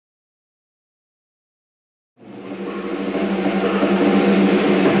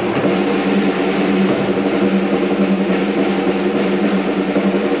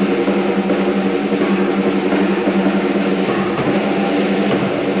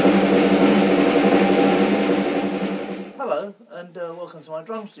Hello, welcome to my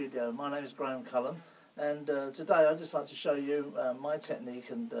drum studio. My name is Graeme Culham, and today I'd just like to show you my technique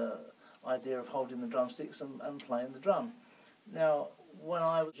and idea of holding the drumsticks and playing the drum. Now, when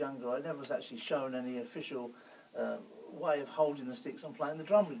I was younger, I never was actually shown any official way of holding the sticks and playing the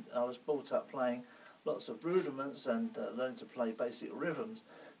drum. I was brought up playing lots of rudiments and learning to play basic rhythms,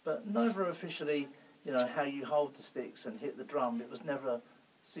 but never officially, you know, how you hold the sticks and hit the drum. It was never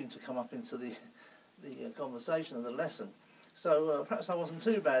seemed to come up into the conversation of the lesson. So perhaps I wasn't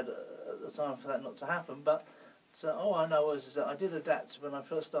too bad at the time for that not to happen, but all I know is that I did adapt when I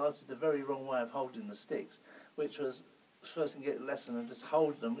first started the very wrong way of holding the sticks, which was first and get the lesson and just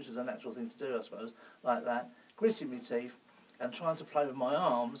hold them, which is a natural thing to do, I suppose, like that, gritting my teeth and trying to play with my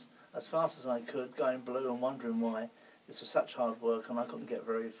arms as fast as I could, going blue and wondering why this was such hard work and I couldn't get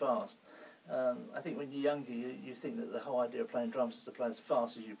very fast. I think when you're younger you think that the whole idea of playing drums is to play as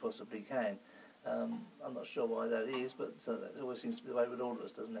fast as you possibly can. I'm not sure why that is, but that always seems to be the way with all of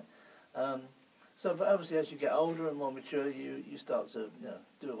us, doesn't it? But obviously as you get older and more mature, you start to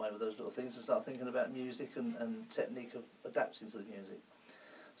do away with those little things and start thinking about music and technique of adapting to the music.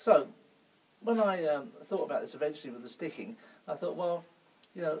 So when I thought about this eventually with the sticking, I thought, well,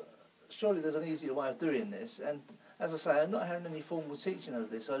 surely there's an easier way of doing this. And as I say, I'm not having any formal teaching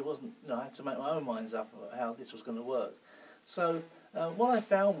of this, so I wasn't, I had to make my own minds up about how this was going to work. So what I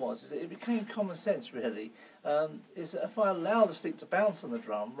found is that it became common sense, really, is that if I allow the stick to bounce on the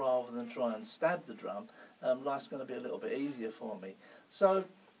drum rather than try and stab the drum, life's going to be a little bit easier for me. So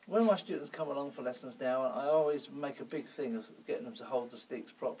when my students come along for lessons now, I always make a big thing of getting them to hold the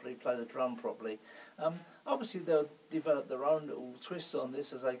sticks properly, play the drum properly. Obviously they'll develop their own little twists on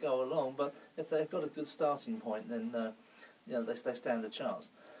this as they go along, but if they've got a good starting point, then they stand a chance.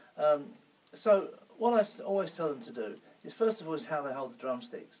 So what I always tell them to do is, first of all, is how they hold the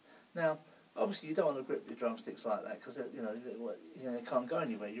drumsticks. Now, obviously you don't want to grip your drumsticks like that because they can't go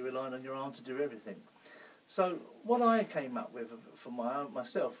anywhere. You're relying on your arm to do everything. So what I came up with for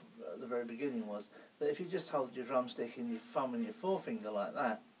myself at the very beginning was that if you just hold your drumstick in your thumb and your forefinger like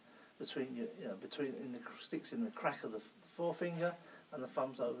that, between the sticks in the crack of the forefinger and the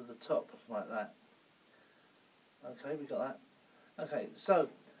thumbs over the top like that. Okay, we got that. Okay, so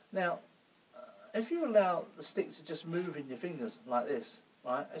now if you allow the stick to just move in your fingers like this,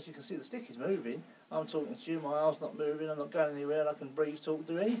 right? As you can see, the stick is moving. I'm talking to you. My arm's not moving. I'm not going anywhere. I can breathe, talk,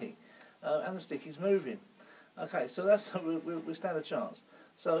 do anything, and the stick is moving. Okay, so that's we stand a chance.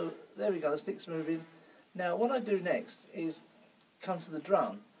 So there we go, the stick's moving. Now what I do next is come to the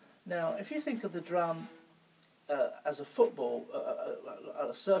drum. Now if you think of the drum as a football,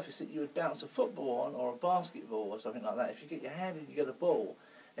 a surface that you would bounce a football on, or a basketball or something like that, if you get your hand and you get a ball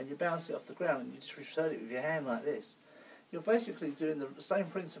and you bounce it off the ground and you just return it with your hand like this, you're basically doing the same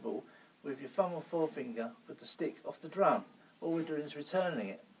principle with your thumb or forefinger with the stick off the drum. All we're doing is returning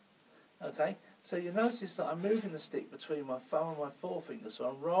it. Okay, so you notice that I'm moving the stick between my thumb and my forefinger, so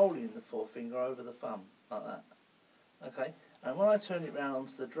I'm rolling the forefinger over the thumb, like that. Okay, and when I turn it round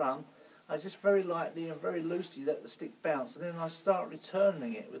onto the drum, I just very lightly and very loosely let the stick bounce, and then I start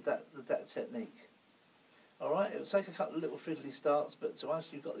returning it with that technique. Alright, it will take a couple of little fiddly starts, but once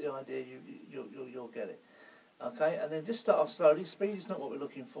you've got the idea, you'll get it. Okay, and then just start off slowly. Speed is not what we're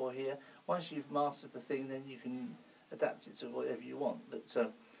looking for here. Once you've mastered the thing, then you can adapt it to whatever you want. But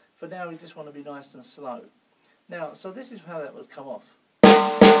for now, we just want to be nice and slow. Now, so this is how that would come off.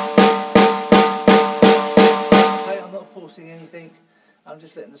 Okay, I'm not forcing anything. I'm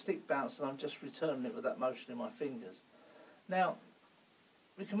just letting the stick bounce, and I'm just returning it with that motion in my fingers. Now,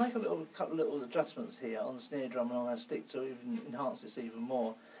 we can make a couple of little adjustments here on the snare drum and on our stick to even enhance this even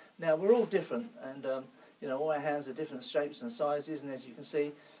more. Now, we're all different, and all our hands are different shapes and sizes, and as you can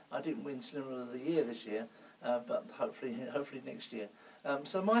see, I didn't win Slimmer of the Year this year, but hopefully next year.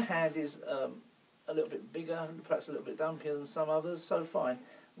 So my hand is a little bit bigger, perhaps a little bit dumpier than some others, so fine.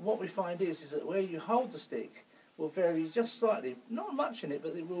 What we find is that where you hold the stick will vary just slightly, not much in it,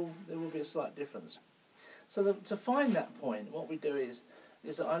 but there will be a slight difference. So to find that point, what we do is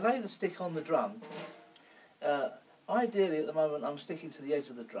that I lay the stick on the drum. Ideally at the moment I'm sticking to the edge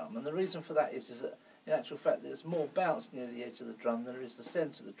of the drum, and the reason for that is that in actual fact there's more bounce near the edge of the drum than there is the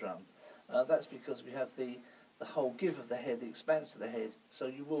centre of the drum. That's because we have the whole give of the head, the expanse of the head, so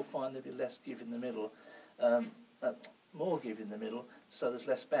you will find there'll be less give in the middle, more give in the middle, so there's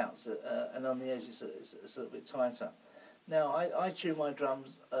less bounce, and on the edge it's a little bit tighter. Now I tune my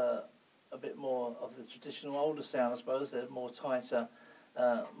drums a bit more of the traditional older sound, I suppose. They're more tighter,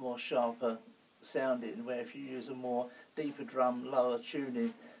 more sharper sounding, where if you use a more deeper drum, lower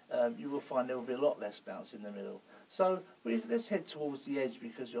tuning, you will find there will be a lot less bounce in the middle. So let's head towards the edge,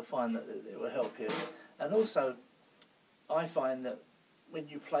 because you'll find that it will help here. And also, I find that when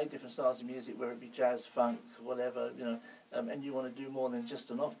you play different styles of music, whether it be jazz, funk, whatever, you know, and you want to do more than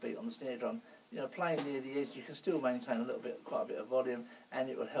just an offbeat on the snare drum, you know, playing near the edge, you can still maintain a little bit, quite a bit of volume, and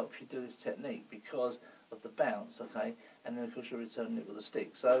it will help you do this technique because of the bounce, okay? And then of course you're returning it with a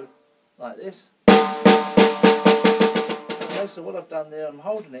stick. So, like this. Okay, so what I've done there, I'm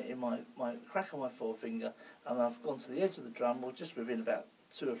holding it in my crack on my forefinger, and I've gone to the edge of the drum, or just within about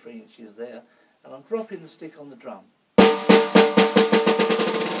 2 or 3 inches there, and I'm dropping the stick on the drum.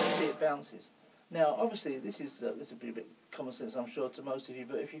 See, it bounces. Now, obviously, this would be a bit common sense, I'm sure, to most of you,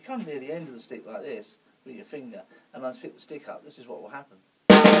 but if you come near the end of the stick like this, with your finger, and I pick the stick up, this is what will happen.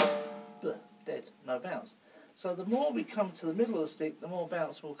 Dead, no bounce. So the more we come to the middle of the stick, the more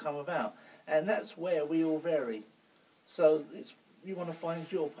bounce will come about, and that's where we all vary. So you want to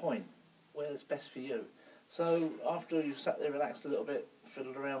find your point, where it's best for you. So after you've sat there, relaxed a little bit,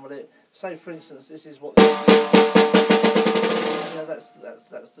 fiddled around with it, say for instance, this is what, you know, that's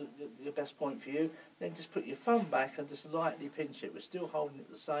your best point for you. Then just put your thumb back and just lightly pinch it. We're still holding it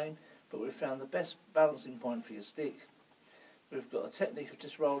the same, but we've found the best balancing point for your stick. We've got a technique of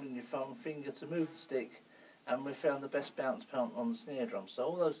just rolling your thumb finger to move the stick, and we've found the best bounce point on the snare drum. So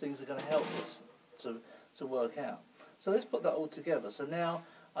all those things are going to help us to work out. So let's put that all together. So now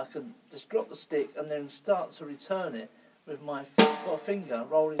I can just drop the stick and then start to return it with my finger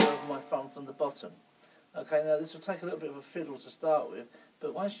rolling over my thumb from the bottom. Okay, now this will take a little bit of a fiddle to start with,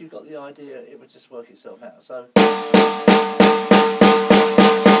 but once you've got the idea, it will just work itself out. So.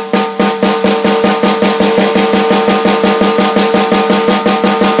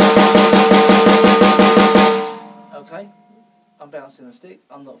 Okay, I'm bouncing the stick,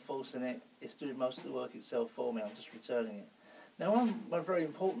 I'm not forcing it, it's doing most of the work itself for me, I'm just returning it. Now one very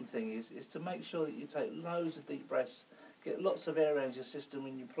important thing is to make sure that you take loads of deep breaths, get lots of air around your system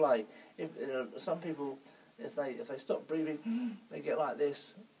when you play. Some people, if they stop breathing, they get like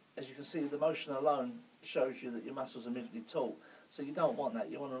this. As you can see, the motion alone shows you that your muscles are immediately taut. So you don't want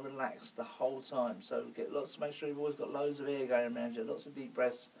that, you want to relax the whole time. So make sure you've always got loads of air going around you, lots of deep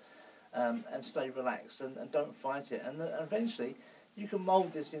breaths. And stay relaxed and don't fight it, and eventually you can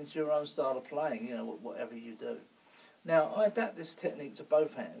mould this into your own style of playing, you know, whatever you do. Now I adapt this technique to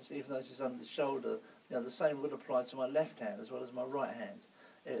both hands, even though this is under the shoulder. You know, the same would apply to my left hand as well as my right hand,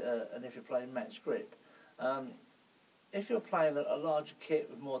 and if you're playing match grip. If you're playing a larger kit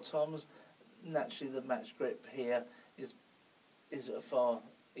with more toms, naturally the match grip here is a far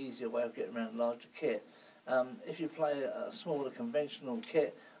easier way of getting around a larger kit. If you play a smaller conventional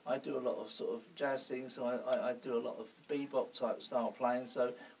kit, I do a lot of sort of jazz things, so I do a lot of bebop type style playing,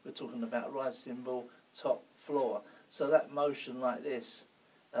 so we're talking about ride cymbal, top, floor. So that motion like this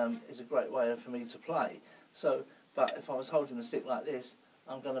is a great way for me to play. So, but if I was holding the stick like this,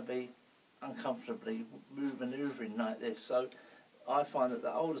 I'm going to be uncomfortably manoeuvring like this. So I find that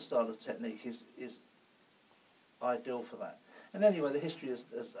the older style of technique is ideal for that. And anyway, the history has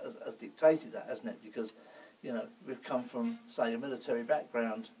dictated that, hasn't it? Because, you know, we've come from, say, a military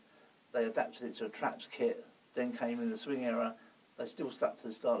background, they adapted it to a traps kit, then came in the swing era, they still stuck to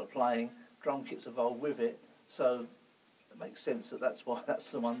the style of playing, drum kits evolved with it, so it makes sense that that's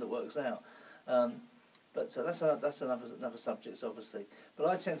the one that works out. But that's another subject, obviously. But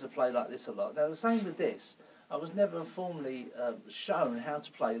I tend to play like this a lot. Now the same with this, I was never formally shown how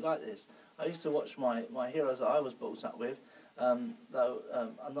to play like this. I used to watch my heroes that I was brought up with, though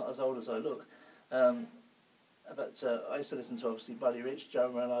I'm not as old as I look. But I used to listen to obviously Buddy Rich, Joe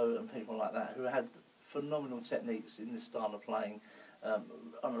Morello and people like that who had phenomenal techniques in this style of playing on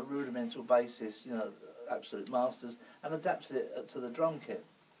a rudimental basis, you know, absolute masters, and adapted it to the drum kit.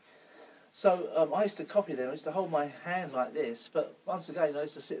 So I used to copy them, I used to hold my hand like this, but once again I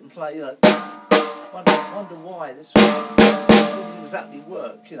used to sit and play, you know, wonder why this didn't exactly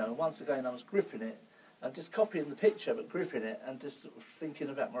work, you know. Once again I was gripping it and just copying the picture but gripping it and just sort of thinking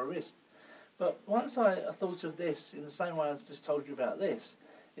about my wrist. But once I thought of this in the same way I just told you about this,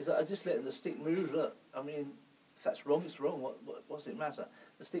 is that I just letting the stick move. Look, I mean, if that's wrong, it's wrong. What does it matter?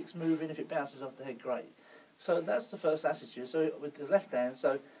 The stick's moving. If it bounces off the head, great. So that's the first attitude. So with the left hand.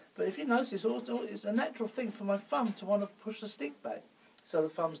 But if you notice, it's a natural thing for my thumb to want to push the stick back. So the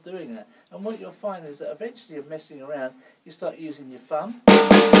thumb's doing that. And what you'll find is that eventually you're messing around. You start using your thumb. You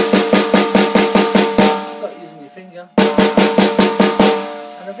start using your finger.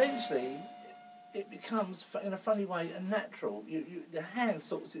 And eventually it becomes, in a funny way, a natural. The hand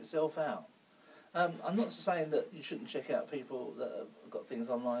sorts itself out. I'm not saying that you shouldn't check out people that have got things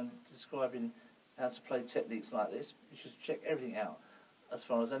online describing how to play techniques like this. You should check everything out as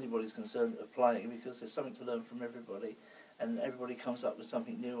far as anybody's concerned of playing, because there's something to learn from everybody, and everybody comes up with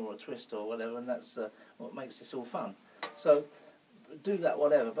something new or a twist or whatever, and that's what makes this all fun. So do that,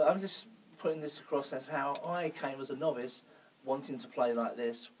 whatever. But I'm just putting this across as how I came as a novice, wanting to play like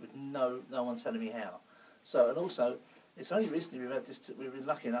this with no one telling me how. So, and also, it's only recently we've been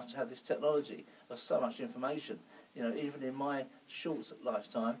lucky enough to have this technology of so much information. You know, even in my short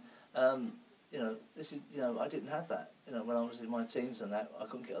lifetime, you know, this is, you know, I didn't have that. You know, when I was in my teens and that, I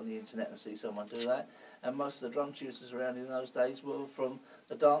couldn't get on the internet and see someone do that. And most of the drum tutors around in those days were from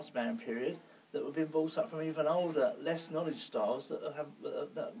the dance band period that were being brought up from even older, less knowledge styles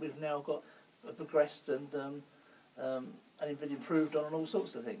that we've now got progressed and been improved on all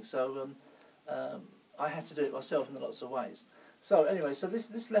sorts of things. So I had to do it myself in lots of ways. So anyway, so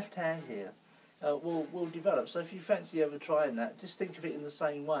this left hand here will develop. So if you fancy ever trying that, just think of it in the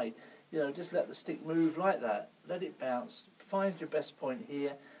same way. You know, just let the stick move like that. Let it bounce. Find your best point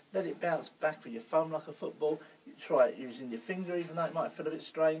here. Let it bounce back with your thumb like a football. You try it using your finger, even though it might feel a bit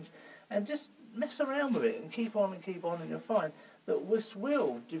strange. And just mess around with it and keep on, and you'll find that this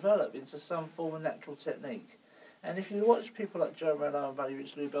will develop into some form of natural technique. And if you watch people like Joe Morello and Buddy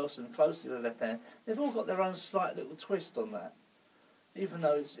Rich Lou Belson closely with the left hand, they've all got their own slight little twist on that. Even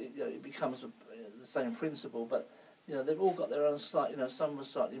though it becomes the same principle, but you know, they've all got their own slight, you know, some are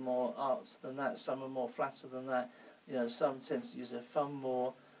slightly more arts than that, some are more flatter than that, you know, some tend to use their thumb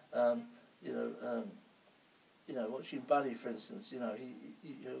more, you know, watching Buddy, for instance, you know,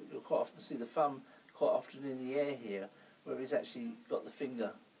 you'll quite often see the thumb quite often in the air here, where he's actually got the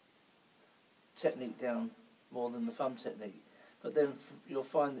finger technique down more than the thumb technique. But then you'll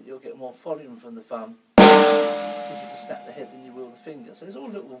find that you'll get more volume from the thumb, because you can snap the head than you will the finger. So there's all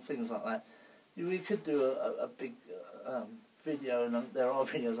little things like that. We could do a big video, and there are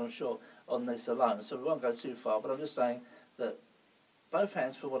videos, I'm sure, on this alone, so we won't go too far, but I'm just saying that both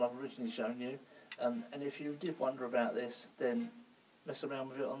hands for what I've originally shown you, and if you did wonder about this, then mess around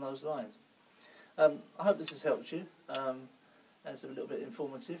with it on those lines. I hope this has helped you, and it's a little bit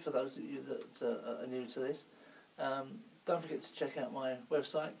informative for those of you that are new to this. Don't forget to check out my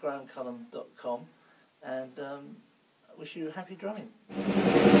website, graemeculham.com, and I wish you happy drumming.